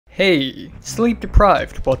Hey, sleep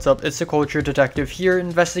deprived, what's up? It's the Culture Detective here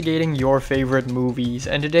investigating your favorite movies,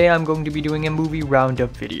 and today I'm going to be doing a movie roundup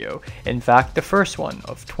video. In fact, the first one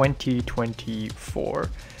of 2024.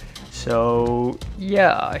 So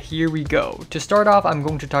yeah, here we go. To start off, I'm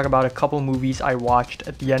going to talk about a couple movies I watched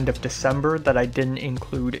at the end of December that I didn't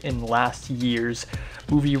include in last year's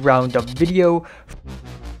movie roundup video.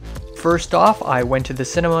 First off, I went to the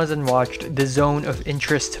cinemas and watched The Zone of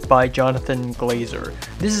Interest by Jonathan Glazer.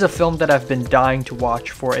 This is a film that I've been dying to watch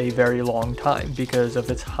for a very long time because of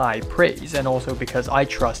its high praise and also because I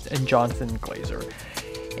trust in Jonathan Glazer.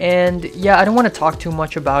 And yeah, I don't want to talk too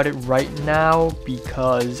much about it right now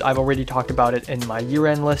because I've already talked about it in my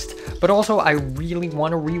year-end list, but also I really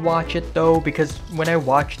want to rewatch it though because when I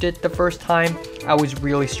watched it the first time, I was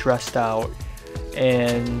really stressed out.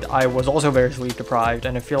 And I was also very sleep deprived,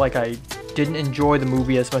 and I feel like I didn't enjoy the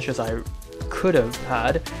movie as much as I could have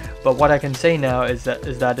had. But what I can say now is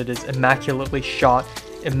that it is immaculately shot,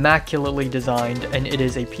 immaculately designed, and it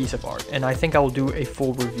is a piece of art. And I think I will do a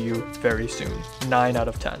full review very soon. 9 out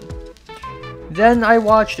of 10. Then I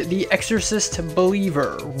watched The Exorcist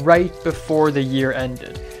Believer right before the year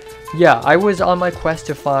ended. Yeah, I was on my quest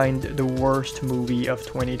to find the worst movie of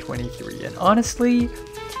 2023, and honestly,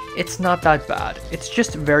 it's not that bad. It's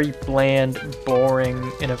just a very bland,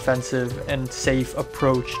 boring, inoffensive, and safe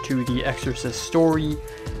approach to the Exorcist story.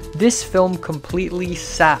 This film completely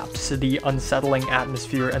saps the unsettling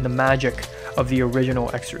atmosphere and the magic of the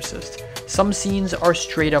original Exorcist. Some scenes are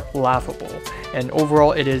straight up laughable, and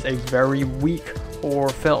overall it is a very weak horror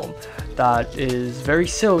film that is very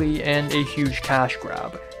silly and a huge cash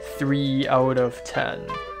grab. 3 out of 10.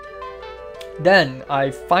 Then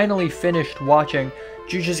I finally finished watching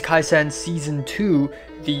Jujutsu Kaisen Season 2,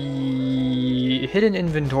 the Hidden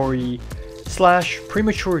Inventory /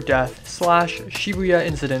 Premature Death / Shibuya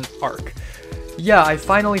Incident arc. Yeah, I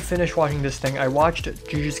finally finished watching this thing. I watched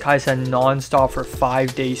Jujutsu Kaisen non-stop for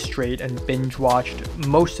 5 days straight and binge watched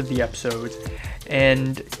most of the episodes.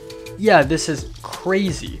 And yeah, this is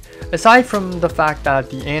crazy. Aside from the fact that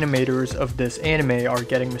the animators of this anime are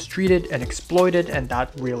getting mistreated and exploited, and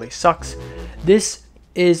that really sucks, this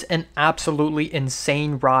is an absolutely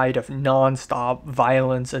insane ride of non-stop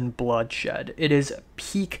violence and bloodshed. It is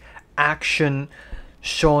peak action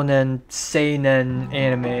shonen seinen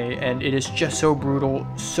anime, and it is just so brutal,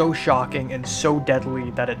 so shocking, and so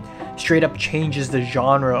deadly that it straight up changes the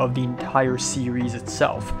genre of the entire series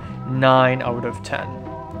itself. 9 out of 10.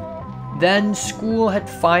 Then school had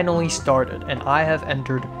finally started, and I have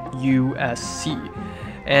entered USC.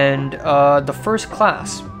 And the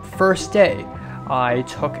first day, I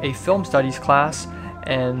took a film studies class,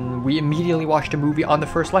 and we immediately watched a movie on the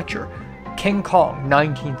first lecture, King Kong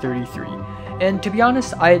 1933. And to be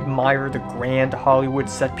honest, I admire the grand Hollywood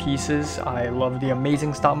set pieces. I love the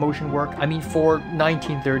amazing stop motion work. I mean, for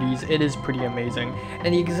 1930s, it is pretty amazing.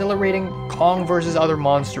 And the exhilarating Kong versus other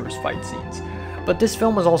monsters fight scenes. But this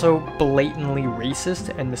film was also blatantly racist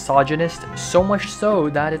and misogynist, so much so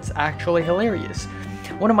that it's actually hilarious.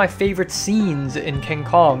 One of my favorite scenes in King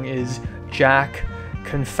Kong is Jack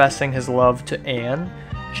confessing his love to Anne.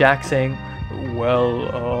 Jack saying, well,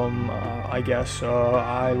 I guess,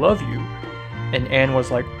 I love you. And Anne was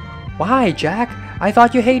like, why, Jack? I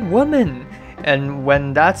thought you hate women. And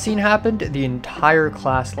when that scene happened, the entire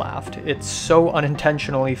class laughed. It's so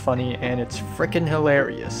unintentionally funny, and it's freaking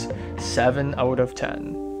hilarious. 7 out of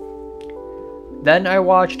 10. Then I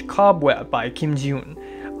watched Cobweb by Kim Jee-woon.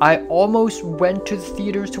 I almost went to the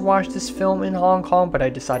theaters to watch this film in Hong Kong, but I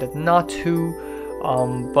decided not to.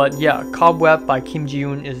 But yeah, Cobweb by Kim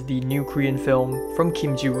Jee-woon is the new Korean film from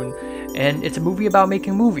Kim Jee-woon, and it's a movie about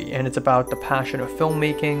making a movie, and it's about the passion of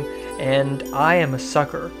filmmaking, and I am a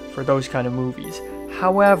sucker for those kind of movies.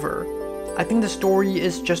 However, I think the story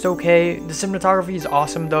is just okay. The cinematography is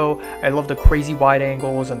awesome though. I love the crazy wide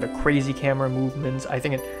angles and the crazy camera movements. I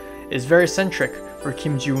think it is very eccentric for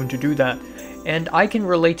Kim Jee-woon to do that. And I can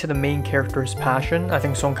relate to the main character's passion. I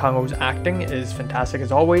think Song Kang-ho's acting is fantastic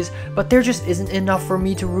as always, but there just isn't enough for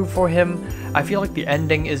me to root for him. I feel like the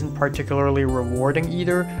ending isn't particularly rewarding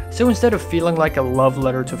either, so instead of feeling like a love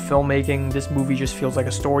letter to filmmaking, this movie just feels like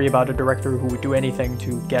a story about a director who would do anything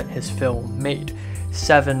to get his film made.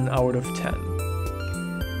 7 out of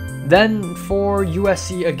 10. Then for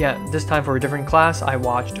USC again, this time for a different class, I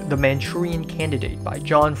watched The Manchurian Candidate by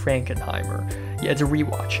John Frankenheimer. Yeah, it's a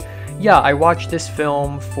rewatch. yeah, I watched this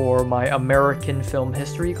film for my American film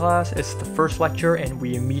history class. It's the first lecture and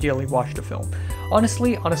we immediately watched the film.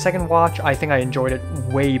 Honestly, on a second watch, I think I enjoyed it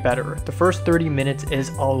way better. The first 30 minutes is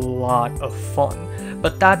a lot of fun,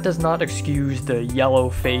 but that does not excuse the yellow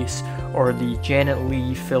face or the Janet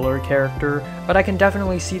Leigh filler character, but I can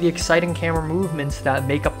definitely see the exciting camera movements that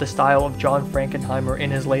make up the style of John Frankenheimer in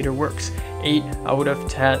his later works. 8 out of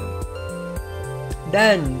 10.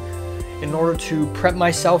 Then, in order to prep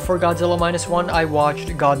myself for Godzilla Minus One, I watched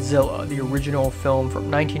Godzilla, the original film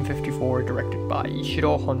from 1954 directed by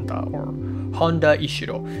Ishiro Honda, or Honda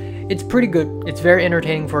Ishiro. It's pretty good. It's very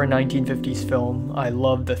entertaining for a 1950s film. I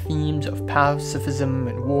love the themes of pacifism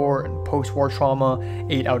and war and post-war trauma.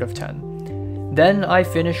 8 out of 10. Then I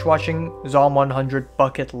finished watching Zom 100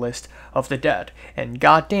 Bucket List of the Dead, and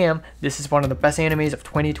goddamn, this is one of the best animes of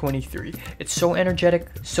 2023. It's so energetic,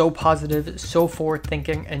 so positive, so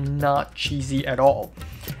forward-thinking, and not cheesy at all.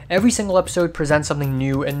 Every single episode presents something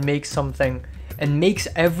new and makes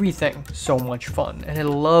everything so much fun, and I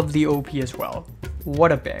love the OP as well.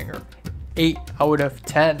 What a banger. 8 out of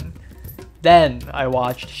 10. Then I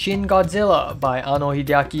watched Shin Godzilla by Ano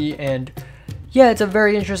Hideaki, and yeah, it's a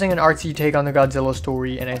very interesting and artsy take on the Godzilla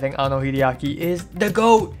story, and I think Ano Hideaki is the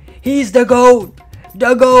GOAT! He's the GOAT!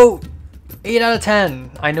 The GOAT! 8 out of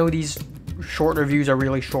 10. I know these short reviews are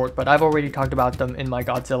really short, but I've already talked about them in my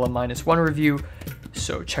Godzilla Minus One review,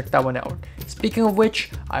 so check that one out. Speaking of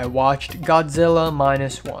which, I watched Godzilla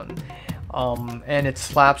Minus One, and it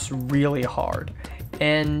slaps really hard.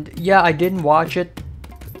 And yeah, I didn't watch it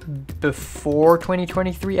before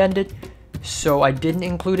 2023 ended, so I didn't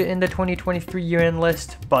include it in the 2023 year-end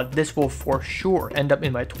list, but this will for sure end up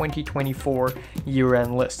in my 2024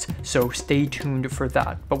 year-end list, so stay tuned for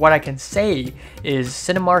that. But what I can say is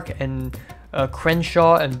Cinemark and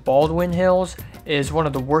Crenshaw and Baldwin Hills is one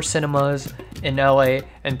of the worst cinemas in LA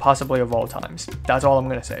and possibly of all times. That's all I'm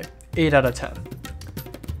gonna say. 8 out of 10.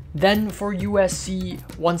 Then for USC,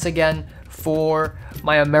 once again, for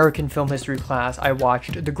my American film history class, I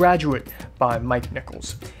watched The Graduate by Mike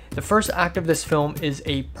Nichols. The first act of this film is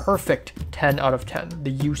a perfect 10 out of 10.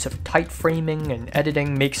 The use of tight framing and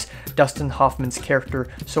editing makes Dustin Hoffman's character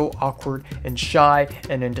so awkward and shy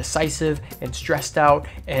and indecisive and stressed out,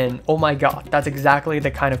 and oh my god, that's exactly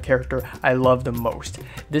the kind of character I love the most.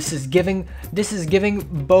 This is giving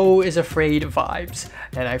Beau is Afraid vibes,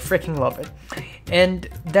 and I freaking love it. And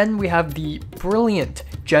then we have the brilliant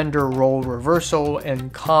gender role reversal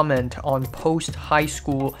and comment on post-high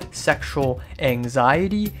school sexual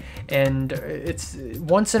anxiety, and it's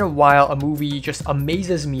once in a while a movie just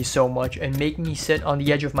amazes me so much and make me sit on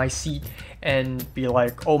the edge of my seat and be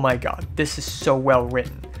like, oh my god, this is so well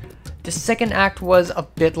written. The second act was a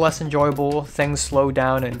bit less enjoyable, things slowed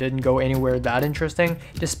down and didn't go anywhere that interesting,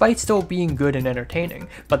 despite still being good and entertaining.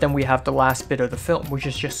 But then we have the last bit of the film, which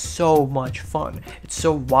is just so much fun. It's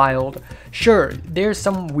so wild. Sure, there's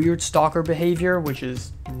some weird stalker behavior, which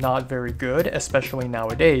is not very good, especially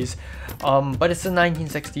nowadays, but it's the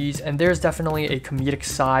 1960s, and there's definitely a comedic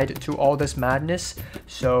side to all this madness,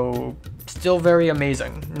 so still very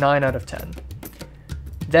amazing. 9 out of 10.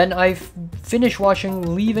 Then I finished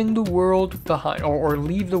watching Leaving the World Behind, or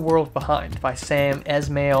Leave the World Behind by Sam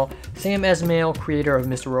Esmail. Sam Esmail, creator of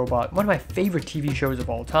Mr. Robot, one of my favorite TV shows of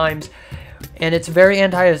all times. And it's very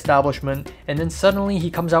anti-establishment, and then suddenly he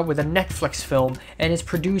comes out with a Netflix film, and it's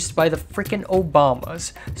produced by the freaking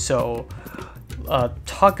Obamas. So,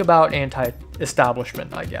 talk about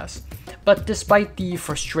anti-establishment, I guess. But despite the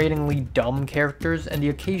frustratingly dumb characters and the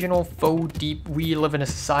occasional faux deep "we live in a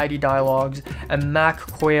society" dialogues, and Mac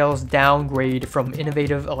Quayle's downgrade from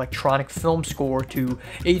innovative electronic film score to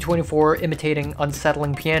A24 imitating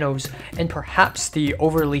unsettling pianos, and perhaps the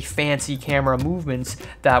overly fancy camera movements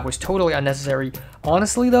that was totally unnecessary,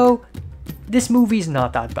 honestly though, this movie's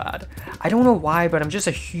not that bad. I don't know why, but I'm just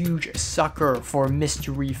a huge sucker for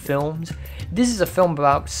mystery films. This is a film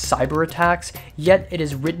about cyber attacks, yet it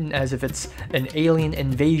is written as if it's an alien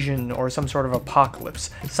invasion or some sort of apocalypse.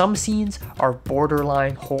 Some scenes are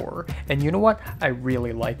borderline horror, and you know what? I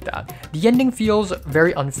really like that. The ending feels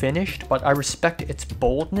very unfinished, but I respect its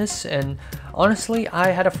boldness, and honestly, I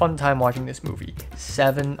had a fun time watching this movie.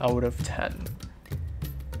 7 out of 10.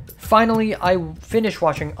 Finally, I finished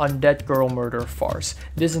watching Undead Girl Murder Farce.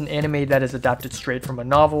 This is an anime that is adapted straight from a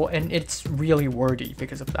novel, and it's really wordy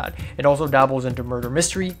because of that. It also dabbles into murder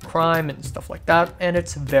mystery, crime, and stuff like that, and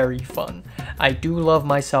it's very fun. I do love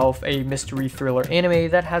myself a mystery thriller anime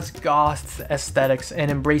that has goth aesthetics and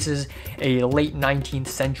embraces a late 19th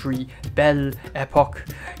century Belle Epoque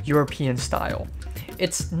European style.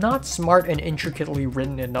 it's not smart and intricately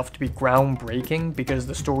written enough to be groundbreaking because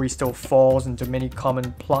the story still falls into many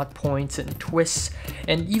common plot points and twists,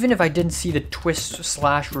 and even if I didn't see the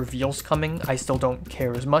twists/reveals coming, I still don't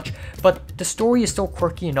care as much, but the story is still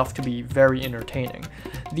quirky enough to be very entertaining.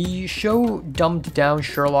 The show dumbed down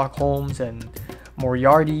Sherlock Holmes and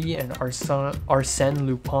Moriarty and Arsène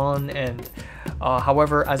Lupin, and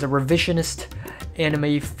however, as a revisionist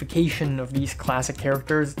animification of these classic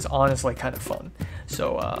characters, it's honestly kind of fun.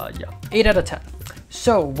 So yeah, 8 out of 10.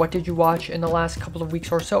 So what did you watch in the last couple of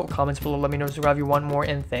weeks or so? Comments below, let me know, subscribe if you want more,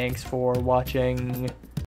 and thanks for watching.